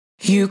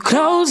You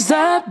close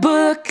the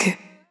book,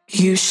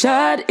 you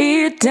shut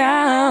it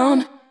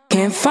down.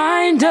 Can't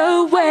find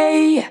a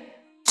way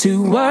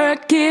to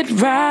work it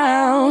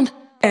round.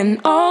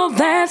 And all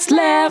that's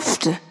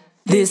left,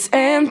 this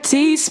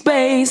empty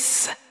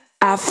space.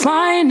 I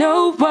find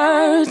no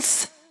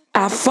words,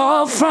 I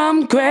fall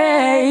from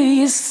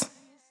grace.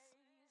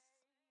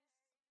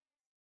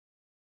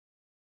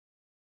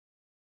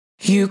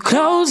 You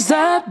close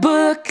the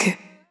book,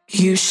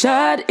 you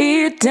shut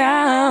it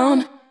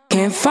down.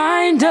 Can't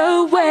find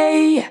a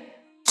way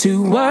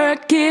to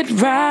work it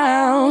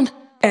round.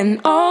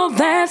 And all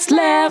that's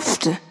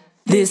left,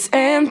 this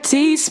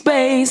empty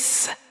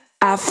space.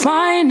 I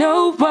find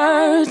no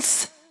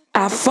words,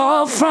 I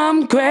fall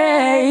from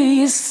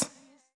grace.